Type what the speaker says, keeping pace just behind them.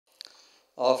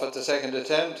Off at the second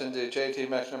attempt in the JT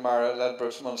McNamara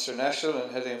Ladbrokes Munster National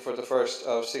and heading for the first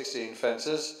of 16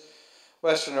 fences.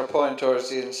 Westerner point towards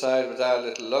the inside without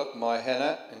little luck. My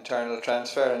Henna, internal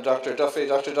transfer, and Dr. Duffy.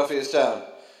 Dr. Duffy is down.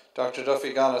 Dr.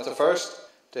 Duffy gone at the first.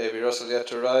 Davy Russell yet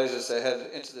to rise as they head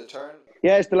into the turn.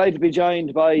 Yes, delighted to be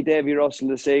joined by Davy Russell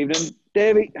this evening.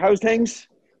 Davy, how's things?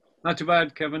 Not too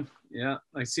bad, Kevin. Yeah,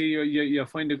 I see you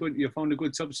found a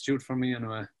good substitute for me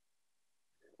anyway.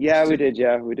 Yeah, we did.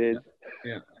 Yeah.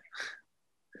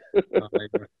 Oh,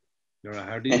 you're a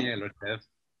hardy nailer, Kev.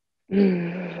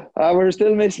 We're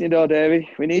still missing you though, Davy.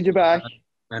 We need you back.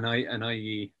 And I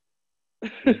ye.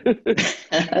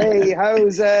 Hey,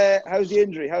 how's the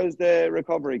injury? How's the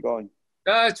recovery going?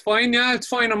 It's fine. Yeah, it's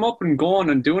fine. I'm up and going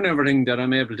and doing everything that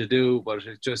I'm able to do, but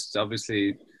it's just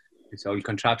obviously this whole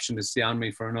contraption to stay on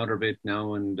me for another bit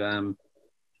now, and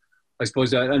I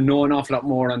suppose I know an awful lot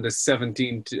more on the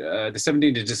 17th of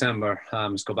December.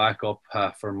 Let's go back up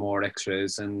for more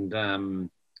X-rays, and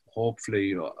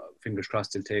hopefully, fingers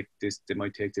crossed, they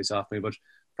might take this off me. But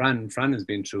Fran has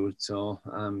been through it, so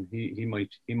he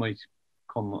might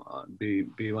come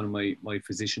be one of my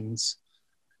physicians.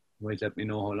 Might let me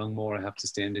know how long more I have to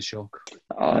stay in the shock.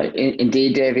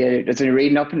 Indeed, Davey. There's been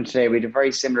reading up on today. We had a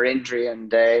very similar injury,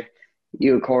 and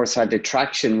you, of course, had the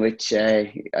traction, which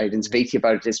I didn't speak to you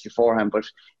about this beforehand, but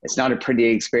it's not a pretty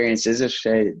experience, is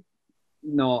it?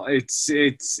 No, it's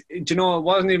you know, it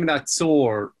wasn't even that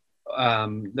sore.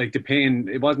 Like the pain,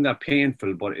 it wasn't that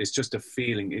painful, but it's just a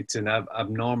feeling. It's an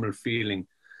abnormal feeling.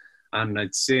 And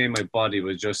I'd say my body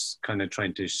was just kind of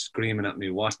trying to screaming at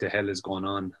me, what the hell is going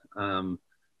on?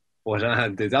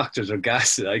 But the doctors are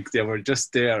gassed. Like they were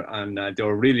just there, and they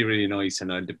were really, really nice.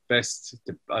 And I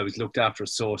was looked after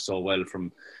so well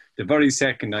from the very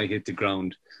second I hit the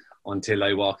ground until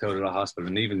I walked out of the hospital.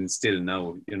 And even still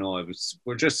now, you know,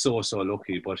 we're just so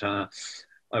lucky. But I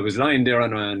was lying there,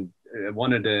 and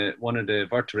one of the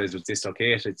vertebrae was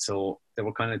dislocated. So they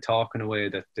were kind of talking away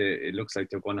that it looks like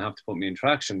they're going to have to put me in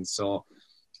traction. So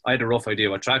I had a rough idea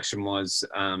what traction was,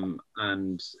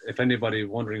 and if anybody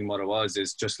wondering what it was,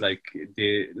 it's just like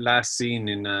the last scene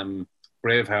in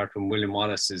Braveheart when William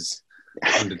Wallace is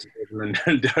on the table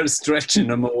and they're stretching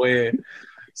him away.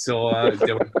 So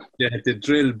they had to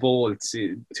drill bolts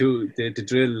to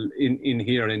drill in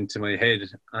here into my head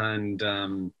and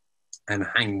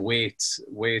hang weights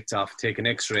off, take an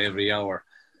X-ray every hour,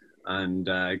 and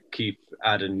keep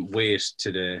adding weight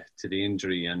to the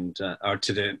injury, and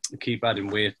keep adding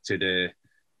weight to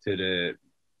the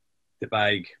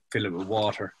bag, fill it with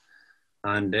water,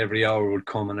 and every hour would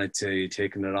come and I'd say,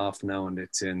 taking it off now, and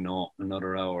they'd say, no,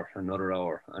 another hour,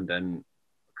 and then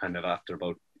kind of after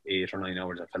about 8 or 9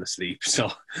 hours I fell asleep.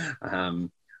 So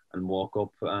and woke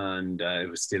up and it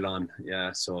was still on.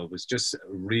 Yeah, so it was just a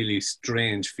really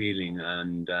strange feeling,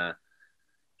 and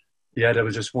yeah, that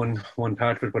was just one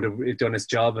part of it, but it done its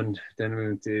job. And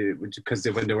then because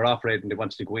when they were operating, they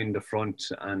wanted to go in the front,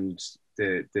 and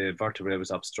the vertebrae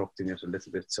was obstructing it a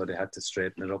little bit, so they had to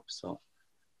straighten it up. So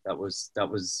that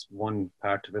was one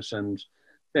part of it, and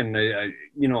then I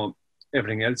you know,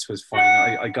 everything else was fine.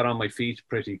 I got on my feet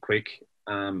pretty quick.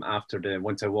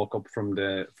 Once I woke up from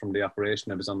the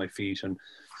operation, I was on my feet, and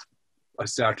I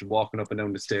started walking up and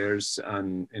down the stairs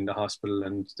and in the hospital,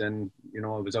 and then, you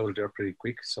know, I was out of there pretty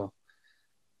quick. So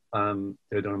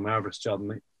they've done a marvellous job on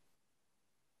me.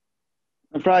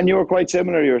 And Fran, you were quite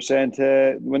similar, you were saying,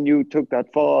 to when you took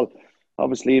that fall,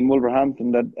 obviously in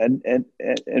Wolverhampton, that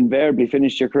invariably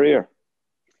finished your career.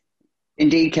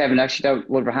 Indeed, Kevin. Actually, that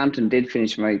Wolverhampton did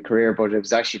finish my career, but it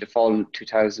was actually the fall in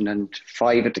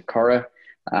 2005 at the Curragh.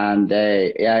 And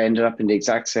I ended up in the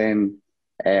exact same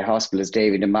hospital as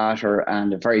David in Mater,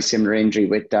 and a very similar injury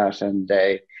with that. And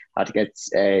had to get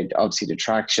obviously the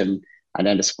traction and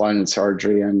then the spinal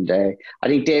surgery. And I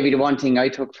think, David, the one thing I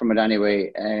took from it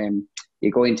anyway,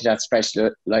 you go into that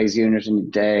specialised unit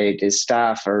and the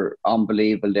staff are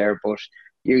unbelievable there, but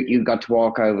you got to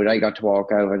walk out of it, I got to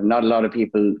walk out of it. Not a lot of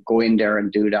people go in there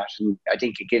and do that. And I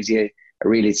think it gives you a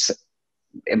really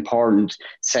important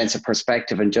sense of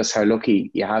perspective and just how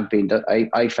lucky you have been.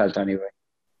 I felt anyway.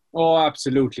 Oh,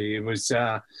 absolutely. It was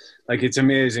like, it's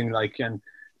amazing. Like, and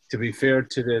to be fair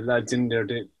to the lads in there,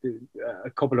 a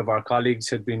couple of our colleagues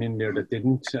had been in there that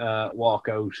didn't walk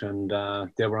out, and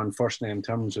they were on first name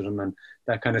terms with them, and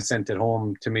that kind of sent it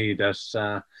home to me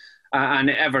that and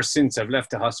ever since I've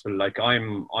left the hospital, like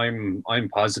I'm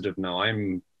positive now.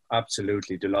 I'm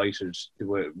absolutely delighted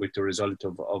with the result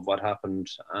of what happened.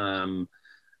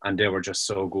 And they were just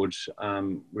so good. I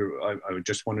was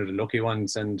just one of the lucky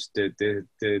ones, and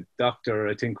the doctor,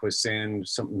 I think, was saying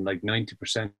something like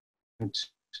 90%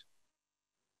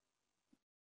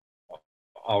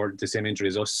 the same injury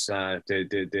as us.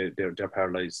 They're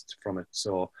paralysed from it.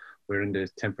 So we're in the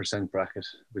 10% bracket,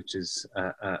 which is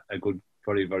a good,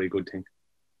 very, very good thing.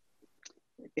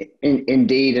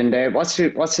 Indeed. And what's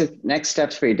the next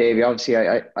steps for you, Davy? Obviously,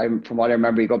 I'm from what I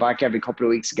remember, you go back every couple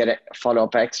of weeks to get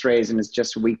follow-up X-rays, and it's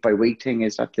just a week-by-week thing.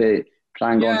 Is that the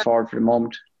plan going forward for the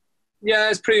moment? Yeah,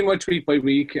 it's pretty much week by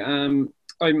week. I'm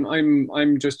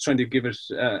just trying to give it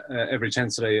every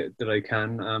chance that I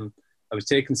can. I was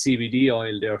taking CBD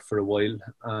oil there for a while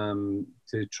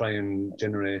to try and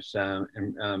generate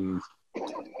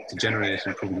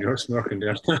improving your smirking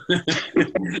there.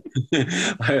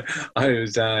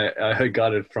 I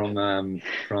got it from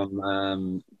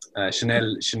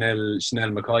Chanel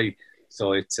McCoy,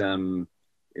 so it's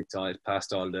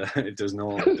past all the it does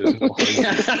no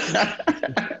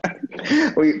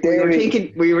we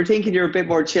were thinking you're a bit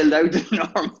more chilled out than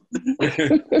normal.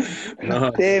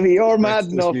 No, Davy, you're mad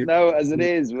enough now as it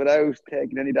is without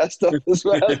taking any of that stuff as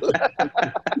well.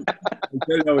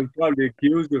 I was probably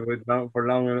accused of it now for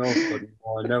long enough, but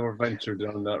I never ventured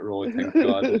down that road, thank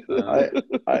God.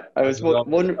 I was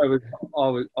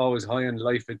always high on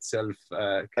life itself,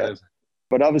 Kev.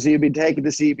 But obviously you've been taking the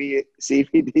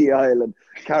CBD oil and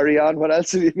carry on. What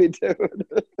else have you been doing?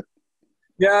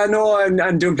 Yeah, no,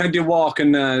 I'm doing plenty of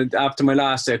walking. After my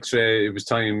last X-ray, it was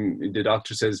time. The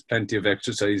doctor says plenty of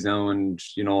exercise now, and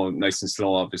nice and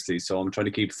slow, obviously. So I'm trying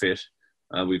to keep fit.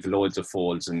 We've loads of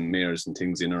folds and mirrors and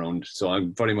things in around. So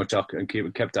I'm very much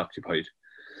kept occupied.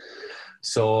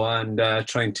 So and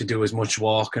trying to do as much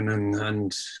walking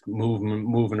and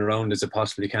moving around as I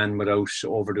possibly can without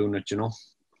overdoing it.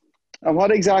 And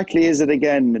what exactly is it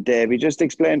again, Davy? Just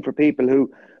explain for people who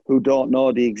don't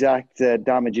know the exact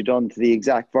damage you done to the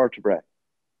exact vertebrae.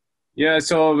 Yeah,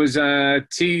 so it was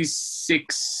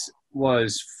T6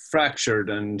 was fractured,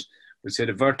 and we say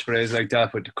the vertebrae is like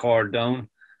that with the cord down,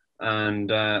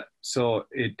 and so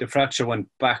the fracture went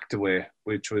back the way,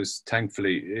 which was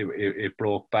thankfully it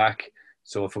broke back.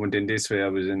 So if I went in this way, I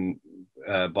was in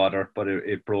bother, but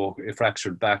it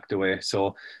fractured back the way.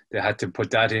 So they had to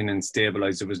put that in and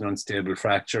stabilize. It was an unstable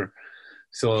fracture.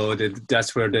 So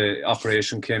that's where the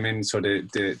operation came in. So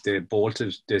they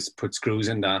bolted this, put screws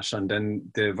in that, and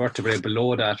then the vertebrae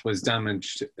below that was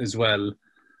damaged as well.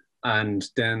 And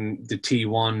then the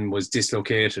T1 was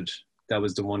dislocated. That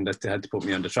was the one that they had to put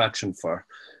me on the traction for.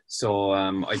 So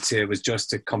I'd say it was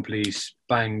just a complete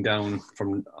bang down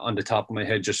on the top of my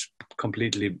head, just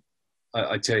completely.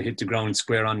 I'd say I hit the ground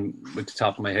square on with the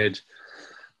top of my head,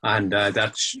 and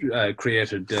that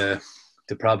created the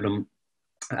problem.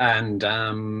 And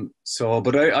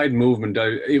but I'd movement.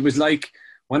 It was like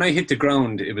when I hit the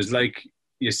ground, it was like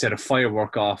you set a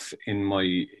firework off in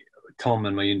my thumb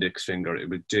and my index finger. It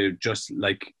was just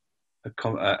like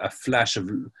a flash of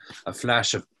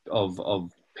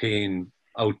pain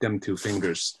out them two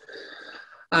fingers.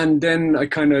 And then I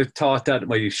kind of thought that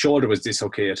my shoulder was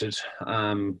dislocated,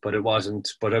 but it wasn't.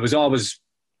 But I was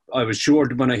sure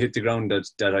when I hit the ground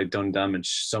that I'd done damage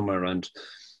somewhere. And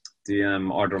the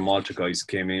Order of Malta guys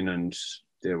came in and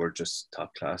they were just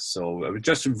top class. So I was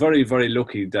just very, very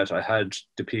lucky that I had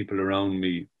the people around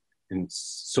me in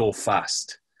so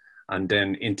fast. And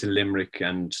then into Limerick,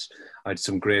 and I had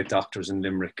some great doctors in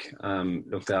Limerick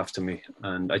looked after me.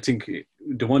 And I think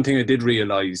the one thing I did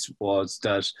realise was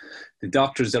that the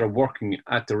doctors that are working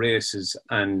at the races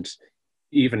and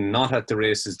even not at the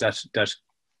races, that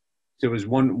there was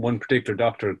one particular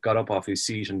doctor got up off his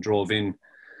seat and drove in.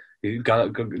 He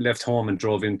left home and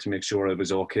drove in to make sure I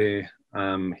was okay.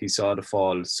 He saw the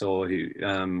fall, so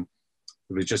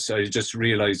I just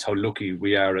realised how lucky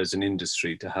we are as an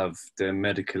industry to have the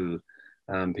medical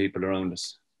people around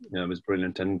us. It was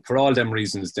brilliant, and for all them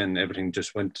reasons, then everything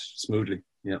just went smoothly.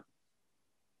 Yeah.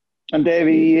 And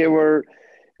Davy, you were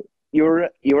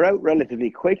out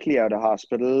relatively quickly out of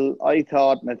hospital. I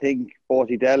thought, and I think both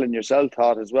Edel and yourself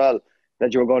thought as well,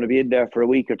 that you were going to be in there for a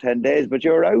week or 10 days, but you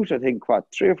were out, I think,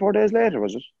 3 or 4 days later,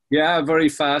 was it? Yeah, very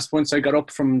fast. Once I got up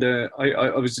from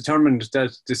I was determined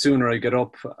that the sooner I get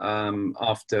up out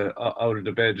of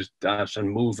the bed and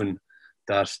moving,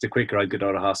 that the quicker I'd get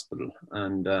out of hospital.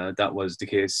 And that was the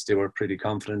case. They were pretty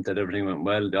confident that everything went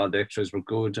well. All the extras were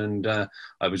good. And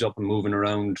I was up and moving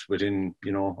around within,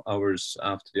 hours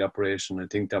after the operation. I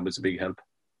think that was a big help.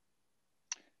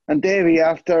 And Davy,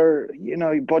 after,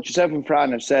 both yourself and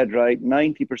Fran have said, right,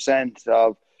 90%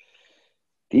 of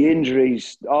the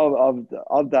injuries, of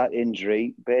that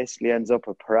injury basically ends up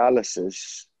with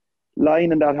paralysis.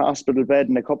 Lying in that hospital bed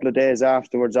in a couple of days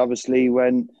afterwards, obviously,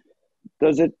 do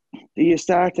you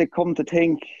start to come to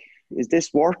think, is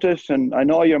this worth it? And I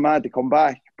know you're mad to come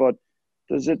back, but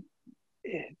do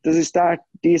you start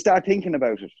thinking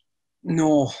about it?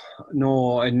 No,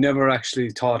 I never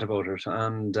actually thought about it.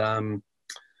 And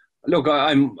look,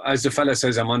 I'm, as the fella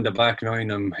says, I'm on the back nine.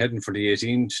 I'm heading for the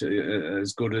 18th,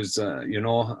 as good as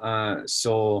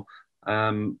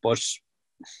but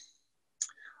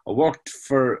I worked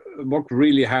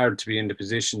really hard to be in the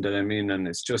position that I'm in, and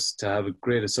it's just to have a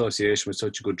great association with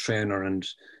such a good trainer and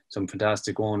some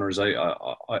fantastic owners.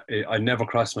 I never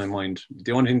crossed my mind.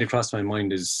 The only thing that crossed my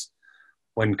mind is,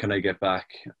 when can I get back?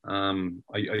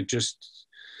 I just,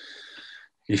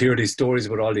 you hear these stories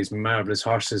about all these marvellous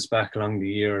horses back along the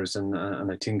years, and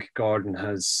I think Gordon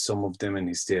has some of them in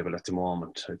his stable at the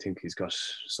moment. I think he's got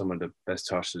some of the best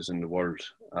horses in the world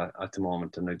at the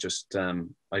moment, and I'd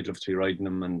love to be riding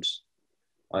them, and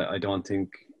I don't think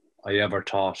I ever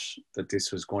thought that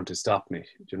this was going to stop me.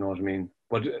 Do you know what I mean?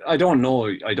 But I don't know.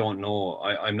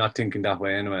 I'm not thinking that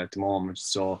way anyway at the moment,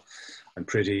 so I'm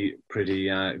pretty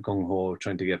gung-ho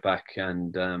trying to get back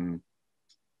and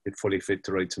get fully fit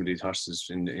to ride some of these horses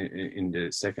in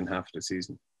the second half of the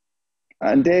season.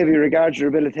 And Davy, regards your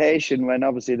rehabilitation, when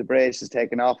obviously the brace is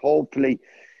taken off, hopefully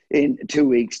in 2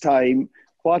 weeks' time,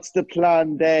 what's the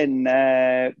plan then?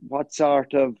 What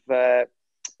sort of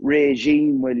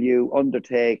regime will you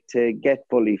undertake to get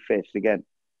fully fit again?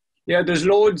 Yeah, there's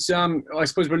loads. I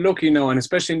suppose we're lucky now, and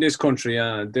especially in this country,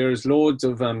 there's loads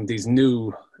of these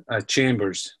new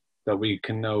chambers that we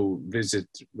can now visit.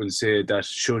 We'll say that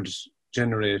should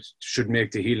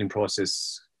make the healing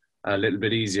process a little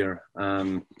bit easier.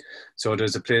 So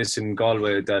there's a place in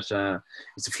Galway that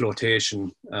it's a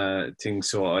flotation thing.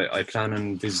 So I plan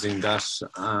on visiting that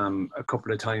a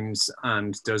couple of times,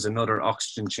 and there's another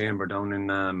oxygen chamber down in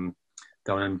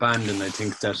Bandon, I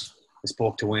think, that I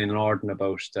spoke to Wayne Lorden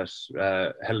about,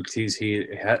 that helped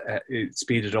it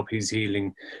speeded up his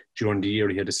healing during the year.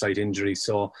 He had a slight injury.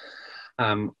 So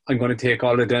I'm going to take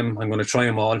all of them. I'm going to try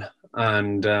them all.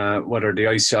 And whether the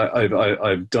ice,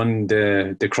 I've done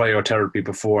the cryotherapy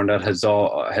before, and that has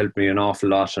helped me an awful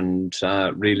lot, and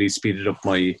really speeded up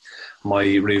my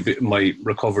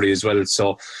recovery as well.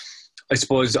 So I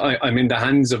suppose I'm in the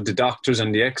hands of the doctors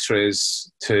and the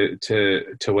X-rays to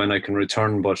when I can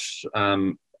return. But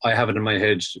I have it in my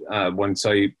head, once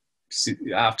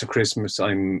after Christmas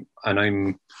I'm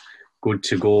good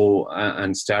to go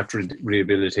and start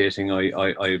rehabilitating.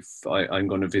 I'm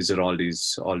going to visit all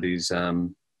these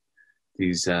new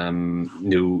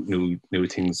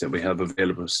things that we have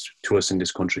available to us in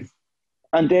this country.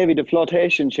 And Davy, the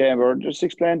flotation chamber, just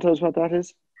explain to us what that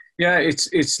is. Yeah,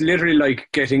 it's literally like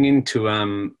getting into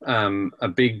a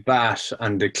big bath,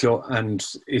 and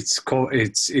it's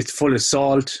full of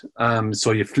salt,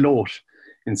 so you float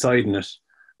inside in it.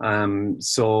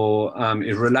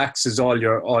 It relaxes all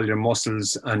your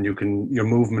muscles, and your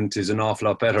movement is an awful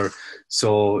lot better.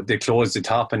 So they close the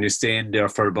top, and you stay in there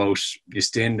for about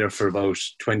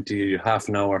 20, half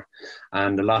an hour.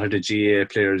 And a lot of the GA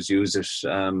players use it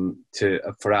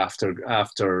for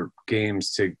after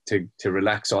games to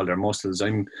relax all their muscles.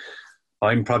 I'm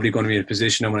probably going to be in a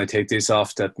position when I take this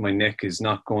off that my neck is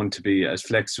not going to be as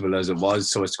flexible as it was,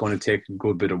 so it's going to take a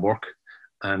good bit of work.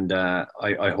 And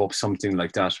I hope something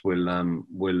like that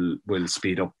will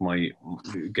speed up my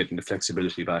getting the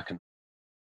flexibility back.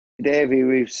 Davy,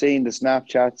 we've seen the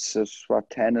Snapchats at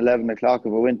 10, 11 o'clock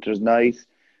of a winter's night.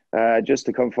 Just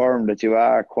to confirm that you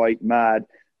are quite mad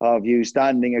of you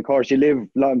standing. Of course, you live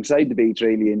alongside the beach,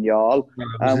 really, in Youghal.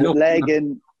 And with leg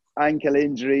and ankle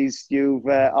injuries, you've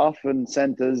often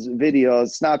sent us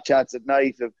videos, Snapchats at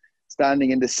night of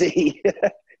standing in the sea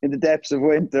in the depths of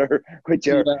winter with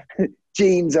your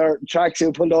jeans or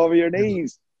tracksuit pulled over your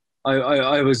knees.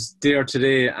 I was there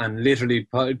today, and literally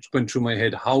went through my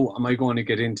head, how am I going to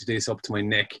get into this up to my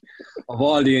neck? Of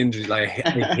all the injuries, I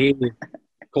hate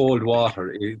cold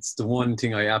water. It's the one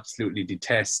thing I absolutely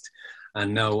detest,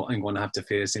 and now I'm going to have to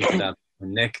face into that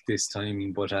neck this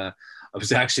time. But I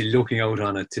was actually looking out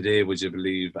on it today, would you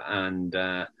believe, and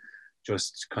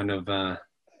just kind of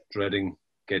dreading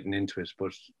getting into it.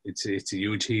 But it's a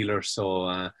huge healer,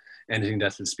 so anything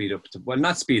that will speed up,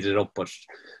 not speed it up, but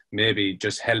maybe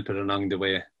just help it along the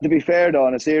way. To be fair though,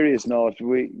 on a serious note,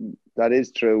 that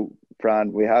is true,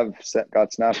 Fran. We have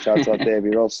got Snapchats of Davy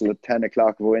Russell at 10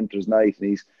 o'clock of a winter's night, and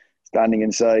he's standing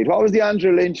inside. What was the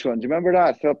Andrew Lynch one? Do you remember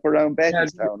that? Up around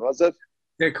Bettystown, was it?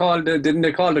 Didn't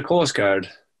they call the Coast Guard?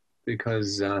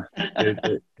 Because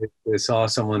they saw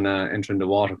someone entering the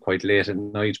water quite late at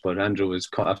night, but Andrew was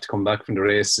have to come back from the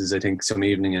races, I think, some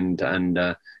evening,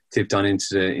 and tipped on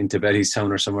into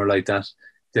Bettystown or somewhere like that.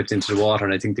 Dipped into the water,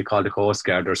 and I think they called the Coast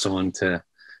Guard or someone to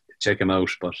check him out.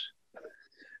 But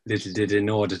little did they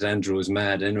know that Andrew was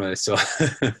mad anyway. So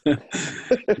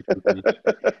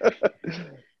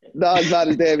Not as bad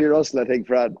as Davy Russell, I think,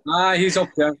 Fran. He's up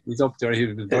there. He was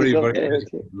very,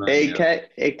 very good.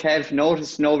 Kev,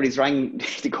 notice nobody's rang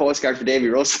the Coast Guard for Davy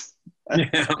Russell.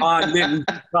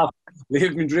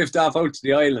 Leave him drift off out to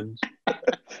the island.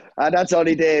 And that's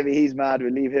only Davy. He's mad.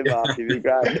 We'll leave him off. He'll be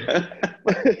grand.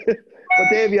 But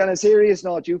Davy, on a serious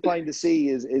note, you find the sea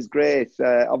is great,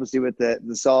 obviously with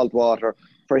the salt water,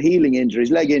 for healing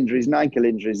injuries, leg injuries and ankle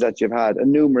injuries that you've had,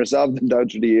 and numerous of them down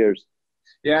through the years.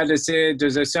 Yeah, they say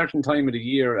there's a certain time of the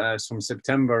year, from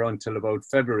September until about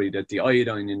February, that the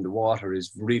iodine in the water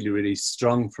is really, really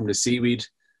strong from the seaweed.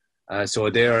 So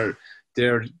there's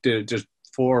 4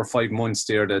 or 5 months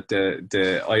there that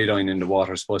the iodine in the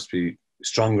water is supposed to be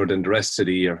stronger than the rest of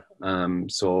the year.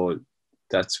 So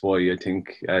that's why I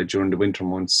think during the winter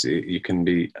months you can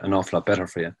be an awful lot better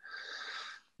for you.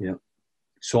 Yeah.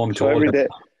 So I'm told.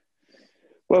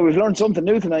 Well, we've learned something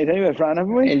new tonight anyway, Fran,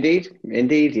 haven't we?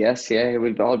 Indeed, yes, yeah.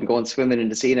 We'll all be going swimming in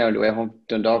the sea now on the way home to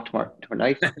Dundalk tomorrow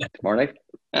night.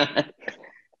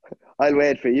 I'll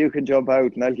wait for you. You can jump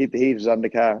out and I'll keep the heaters on the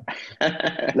car.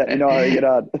 Let me know how you get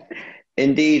on.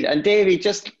 Indeed. And Davy,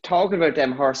 just talking about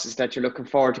them horses that you're looking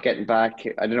forward to getting back,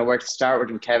 I don't know where to start with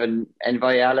them, Kevin.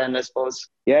 Envoy Allen, I suppose.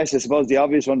 Yes, I suppose the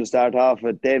obvious one to start off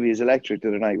with, Davy is electric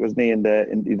tonight, wasn't he, in the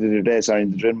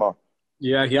Drinmore?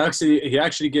 Yeah, he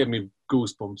actually gave me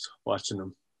goosebumps watching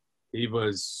him.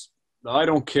 I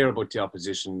don't care about the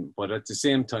opposition, but at the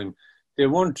same time, they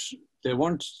weren't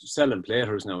selling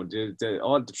platers now.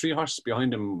 All the 3 horses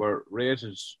behind him were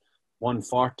rated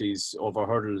 140s over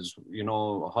hurdles,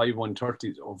 high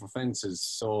 130s over fences.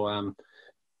 So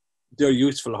they're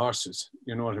useful horses,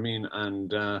 you know what I mean?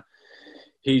 And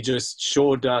he just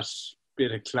showed that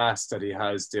bit of class that he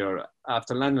has there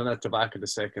after landing at the back of the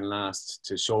second last,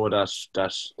 to show that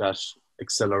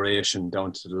acceleration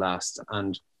down to the last.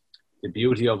 And the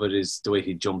beauty of it is the way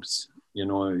he jumps.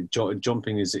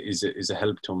 Jumping is a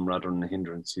help to him rather than a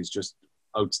hindrance. He's just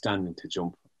outstanding to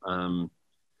jump.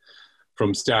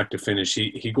 From start to finish,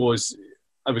 he goes.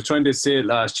 I was trying to say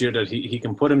last year that he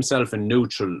can put himself in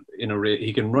neutral in a race.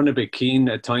 He can run a bit keen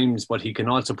at times, but he can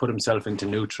also put himself into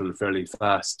neutral fairly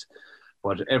fast.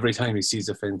 But every time he sees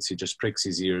a fence, he just pricks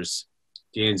his ears,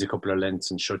 gains a couple of lengths,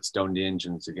 and shuts down the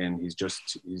engines again. He's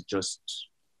just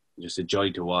a joy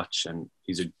to watch, and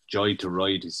he's a joy to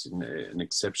ride. He's an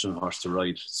exceptional horse to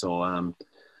ride. So I'm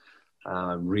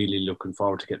really looking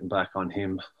forward to getting back on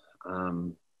him.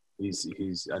 And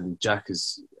Jack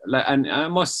is, and I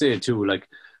must say too, like,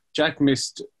 Jack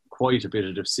missed quite a bit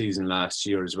of the season last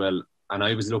year as well, and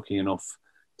I was lucky enough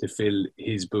to fill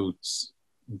his boots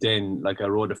then. Like, I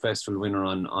rode a festival winner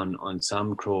on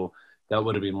Sam Crow. That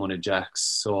would have been one of Jack's.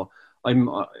 So I'm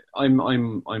of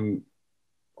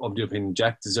the opinion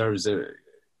Jack deserves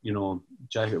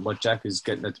what Jack is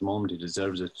getting at the moment, he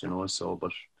deserves it, so,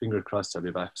 but finger crossed I'll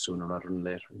be back sooner rather than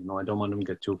later. I don't want him to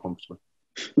get too comfortable.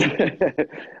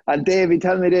 And Davey,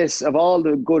 tell me this, of all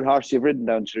the good horses you've ridden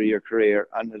down through your career,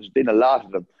 and there's been a lot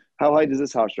of them, how high does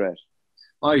this horse rate?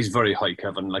 Oh, he's very high,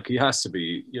 Kevin. Like, he has to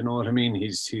be, you know what I mean?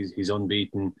 He's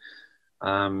unbeaten.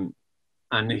 And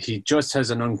he just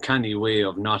has an uncanny way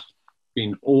of not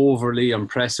being overly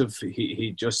impressive.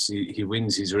 He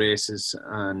wins his races,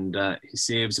 and he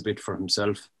saves a bit for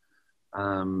himself.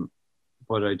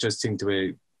 But I just think the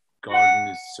way Gordon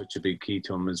is such a big key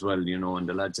to him as well, and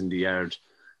the lads in the yard.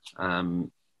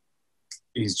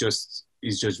 He's just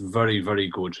very, very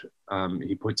good.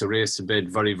 He puts a race to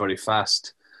bed very, very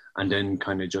fast, and then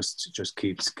kind of just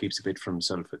keeps a bit for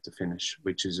himself at the finish,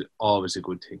 which is always a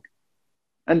good thing.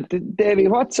 And Davey,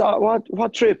 what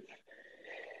trip?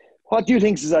 What do you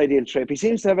think is his ideal trip? He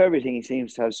seems to have everything. He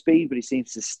seems to have speed, but he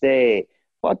seems to stay.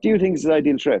 What do you think is his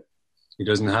ideal trip? He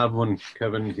doesn't have one,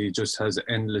 Kevin. He just has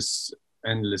endless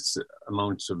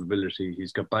amounts of ability.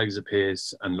 He's got bags of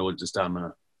pace and loads of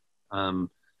stamina. I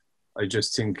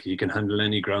just think he can handle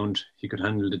any ground. He could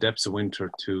handle the depths of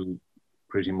winter to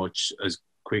pretty much as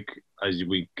quick as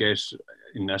we get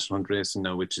in National Hunt racing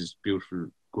now, which is beautiful,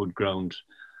 good ground.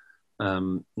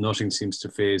 Nothing seems to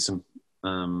faze him.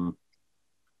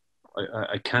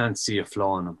 I can't see a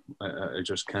flaw in him. I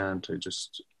just can't.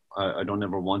 I don't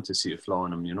ever want to see a flaw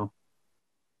in him, And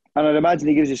I'd imagine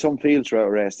he gives you some feel throughout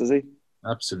a race, does he?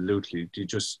 Absolutely.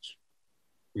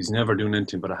 He's never doing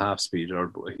anything but a half speed,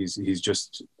 or he's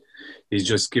just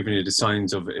giving you the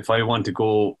signs of, if I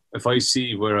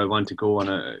see where I want to go, and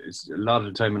a lot of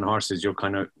the time in horses you're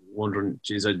kind of wondering,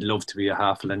 geez, I'd love to be a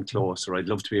half length closer, I'd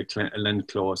love to be a length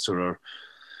closer, or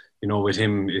with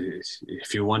him,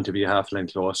 if you want to be a half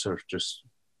length closer, just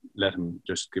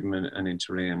give him an inch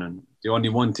of rein. And the only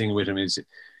one thing with him is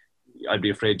I'd be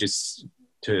afraid just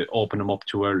to open him up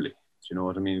too early, you know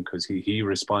what I mean? Because he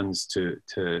responds to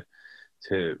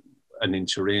an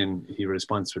inch of rain. He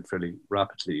responds to it fairly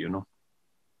rapidly, you know.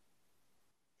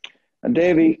 And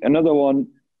Davy, another one,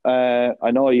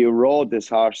 I know you rode this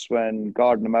horse when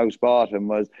Gordon the Mouse bought him,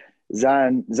 was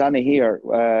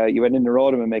Zanahiyr. You went in and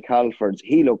rode him in McHalford's.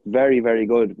 He looked very, very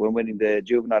good when winning the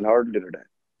juvenile hurdle the other day.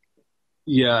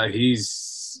 Yeah,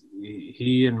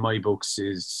 he in my books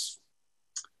is,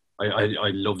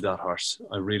 I love that horse.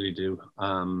 I really do.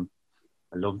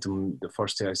 I loved him the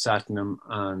first day I sat in him,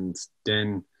 and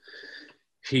then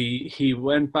he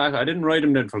went back. I didn't ride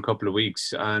him then for a couple of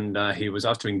weeks, and he was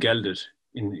after being gelded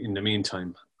in the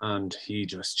meantime, and he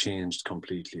just changed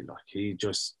completely. Like he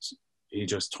just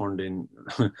turned in.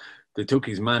 They took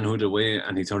his manhood away,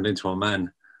 and he turned into a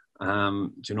man.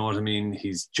 Do you know what I mean?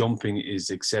 His jumping is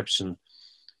exceptional.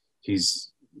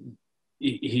 He's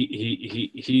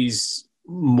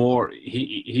more.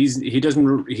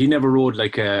 He never rode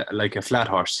like a flat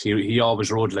horse. He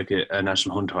always rode like a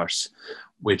national hunt horse,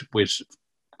 with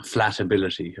flat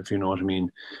ability, if you know what I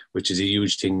mean, which is a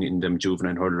huge thing in them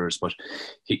juvenile hurdlers. But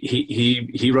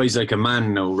he rides like a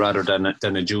man now rather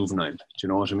than a juvenile. Do you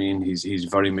know what I mean? He's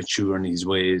very mature in his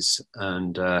ways,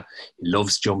 and he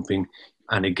loves jumping.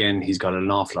 And again, he's got an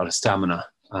awful lot of stamina,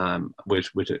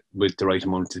 with the right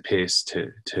amount of pace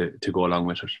to go along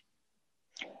with it.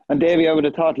 And Davey, I would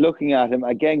have thought, looking at him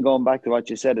again, going back to what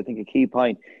you said, I think a key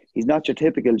point, he's not your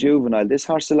typical juvenile. This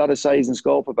horse has a lot of size and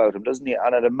scope about him, doesn't he?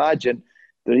 And I'd imagine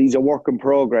that he's a work in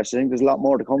progress. I think there's a lot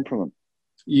more to come from him.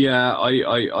 Yeah,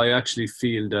 I actually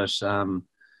feel that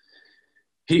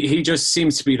he just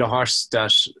seems to be the horse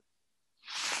that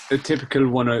the typical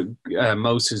one of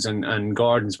Mouses and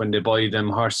Gordons, when they buy them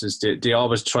horses, they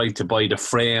always try to buy the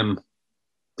frame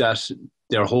that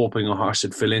they're hoping a horse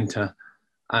would fill into.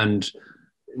 And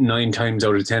 9 times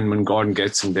out of 10, when Gordon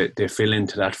gets them, they fill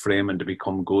into that frame and they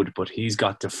become good. But he's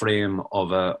got the frame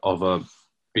of a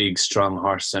big, strong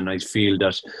horse, and I feel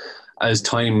that as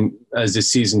the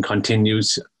season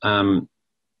continues,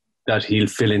 that he'll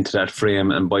fill into that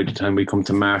frame, and by the time we come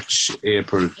to March,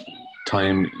 April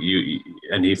time,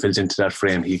 and he fills into that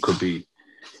frame, he could be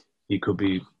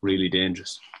really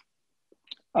dangerous.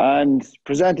 And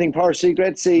presenting Percy,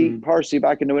 great to see Percy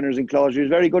back in the winners' enclosure. He was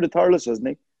very good at Thurles, wasn't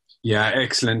he? Yeah,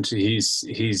 excellent.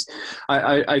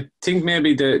 I think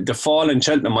maybe the fall in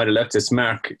Cheltenham might have left its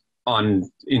mark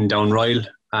in Down Royal,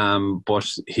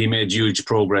 but he made huge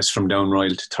progress from Down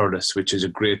Royal to Thurles, which is a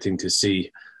great thing to see.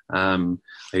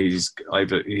 He's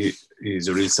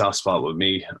a real soft spot with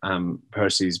me.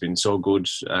 Percy's been so good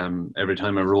every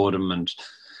time I rode him,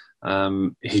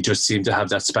 and he just seemed to have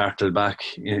that sparkle back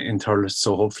in Thurles.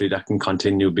 So hopefully that can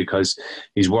continue, because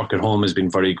his work at home has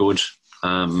been very good.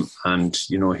 And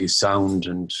you know, he's sound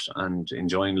and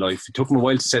enjoying life. It took him a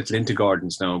while to settle into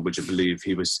Gardens now, would you believe?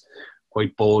 He was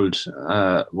quite bold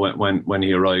when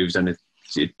he arrived, and it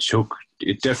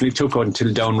definitely took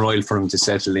until Down Royal for him to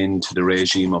settle into the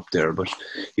regime up there, but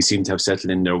he seemed to have settled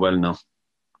in there well now.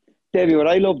 Davey, what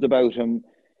I loved about him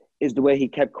is the way he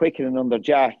kept quickening under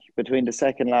Jack between the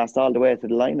second last all the way to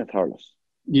the line of Thurles.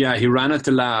 Yeah, he ran at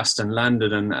the last and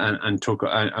landed and took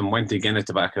and went again at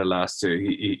the back of the last. So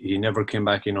he never came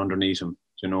back in underneath him. Do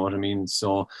you know what I mean?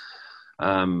 So,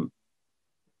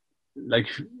 like,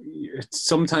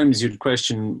 sometimes you'd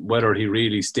question whether he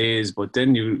really stays, but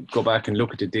then you go back and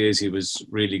look at the days he was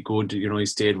really good. You know, he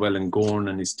stayed well in Gorn,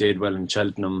 and he stayed well in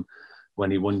Cheltenham when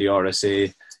he won the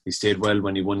RSA. He stayed well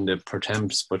when he won the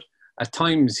Pertemps, but at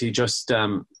times he just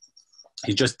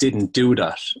didn't do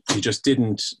that. He just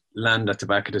didn't land at the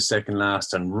back of the second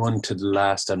last and run to the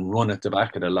last and run at the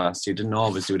back of the last. He didn't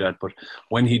always do that, but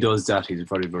when he does that, he's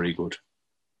very, very good.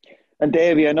 And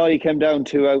Davey, I know you came down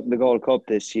 2 out in the Gold Cup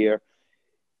this year.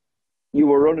 You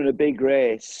were running a big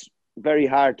race. Very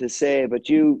hard to say, but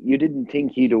you didn't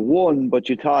think he'd have won, but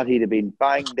you thought he'd have been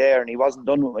bang there, and he wasn't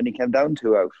done with when he came down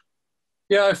 2 out.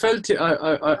 Yeah, I felt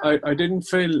I didn't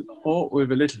feel. Oh, we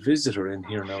have a little visitor in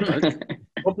here now.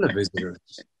 A couple of visitors.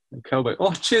 A cowboy.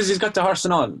 Oh, jeez, he's got the horse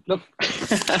and all. Look,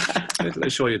 wait till I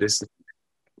show you this.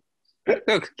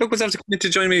 Look what's after coming to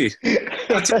join me.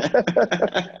 What's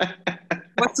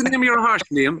the name of your horse,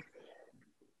 Liam?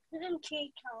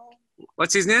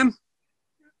 What's his name?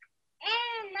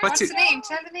 What's the name?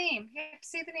 Tell the name. You have to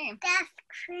say the name. That's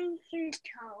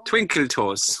Twinkle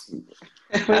Toes.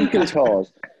 Twinkle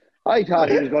Toes. I thought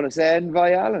he was going to say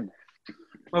Envy Allen.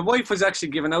 My wife was actually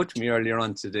given out to me earlier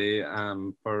on today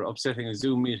for upsetting a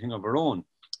Zoom meeting of her own.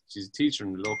 She's a teacher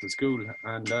in the local school,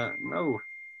 and no,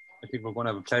 I think we're going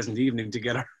to have a pleasant evening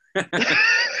together.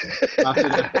 after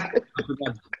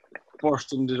that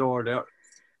burst in the door there.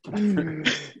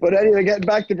 But anyway, getting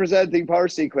back to presenting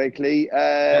Percy quickly,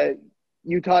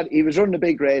 you thought he was running a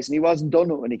big race and he wasn't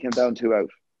done it when he came down 2 out?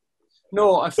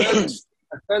 No, I felt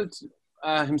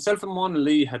himself and Mona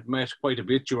Lee had met quite a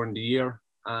bit during the year,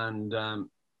 and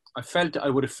I felt I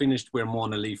would have finished where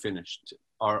Mona Lee finished,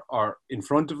 or in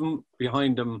front of him,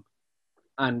 behind him,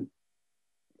 and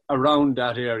around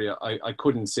that area. I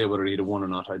couldn't say whether he'd have won or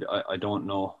not. I don't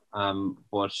know,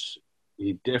 but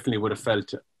he definitely would have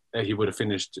felt he would have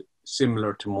finished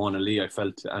similar to Mona Lee, I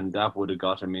felt, and that would have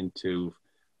got him into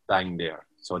bang there.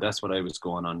 So that's what I was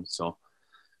going on. So,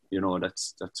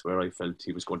 that's where I felt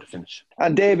he was going to finish.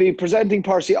 And Davy, presenting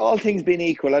Percy, all things being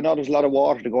equal, I know there's a lot of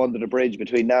water to go under the bridge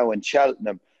between now and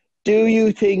Cheltenham. Do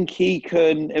you think he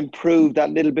can improve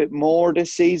that little bit more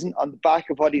this season on the back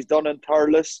of what he's done in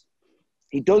Thurles?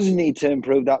 He doesn't need to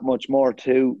improve that much more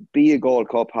to be a Gold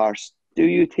Cup horse. Do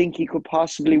you think he could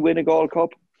possibly win a Gold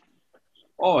Cup?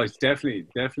 Oh, it's definitely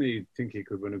think he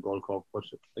could win a Gold Cup. But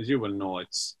as you well know,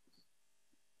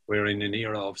 we're in an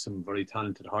era of some very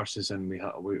talented horses, and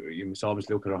you must always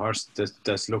look at a horse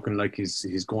that's looking like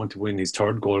he's going to win his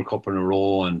third Gold Cup in a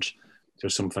row. And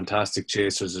there's some fantastic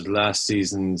chasers. There's last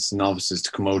season's novices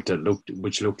to come out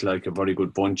which looked like a very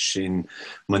good bunch in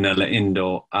Manila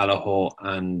Indo, Alaho,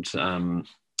 and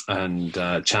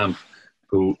Champ,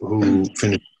 who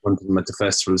finished one of them at the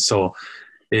festival. So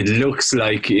it looks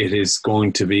like it is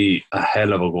going to be a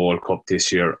hell of a Gold Cup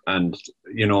this year. And,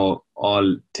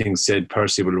 all things said,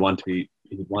 Percy he'd want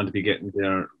to be getting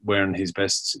there wearing his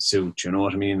best suit, you know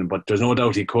what I mean? But there's no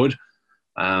doubt he could.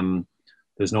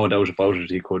 There's no doubt about it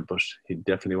he could, but he'd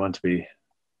definitely want to be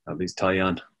at least tie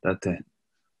on that day.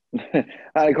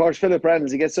 And of course, Philip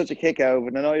Reynolds, he gets such a kick out of it.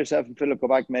 And I know yourself and Philip go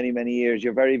back many, many years.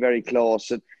 You're very, very close.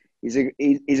 And he's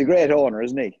a great owner,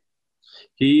 isn't he?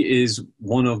 He is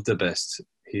one of the best.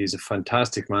 He's a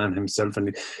fantastic man himself,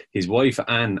 and his wife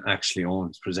Anne actually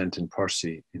owns Presenting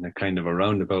Percy in a kind of a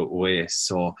roundabout way.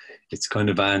 So it's kind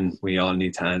of Anne we all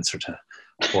need to answer to.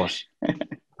 But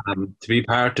to be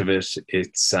part of it,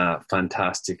 it's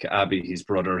fantastic. Abby, his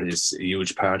brother, is a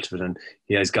huge part of it, and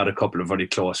he has got a couple of very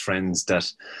close friends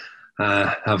that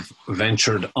have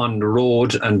ventured on the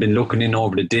road and been looking in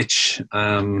over the ditch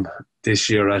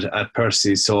this year at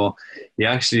Percy. So he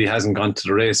actually hasn't gone to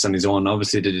the race on his own.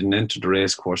 Obviously, they didn't enter the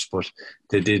race course, but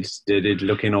they did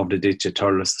look in over the ditch at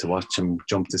Thurles to watch him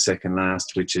jump to second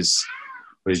last, which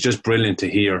was just brilliant to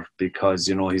hear, because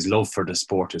his love for the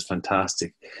sport is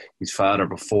fantastic. His father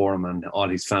before him and all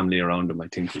his family around him. I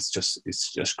think it's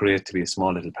just great to be a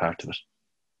small little part of it.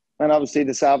 And obviously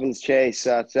the Savills chase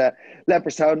at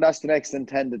Leopardstown, that's the next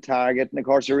intended target. And of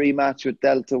course a rematch with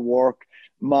Delta Work,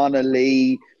 Mona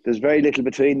Lee. There's very little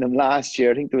between them last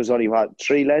year. I think there was only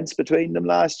 3 lengths between them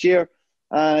last year,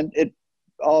 and it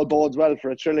all bodes well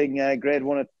for a thrilling Grade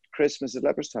 1 at Christmas at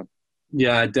Leopardstown.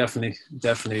 Yeah, definitely.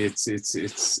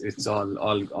 It's all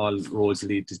roads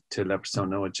lead to Leopardstown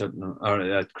now at Cheltenham, or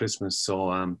at Christmas. So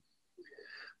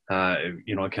I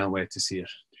can't wait to see it,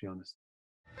 to be honest.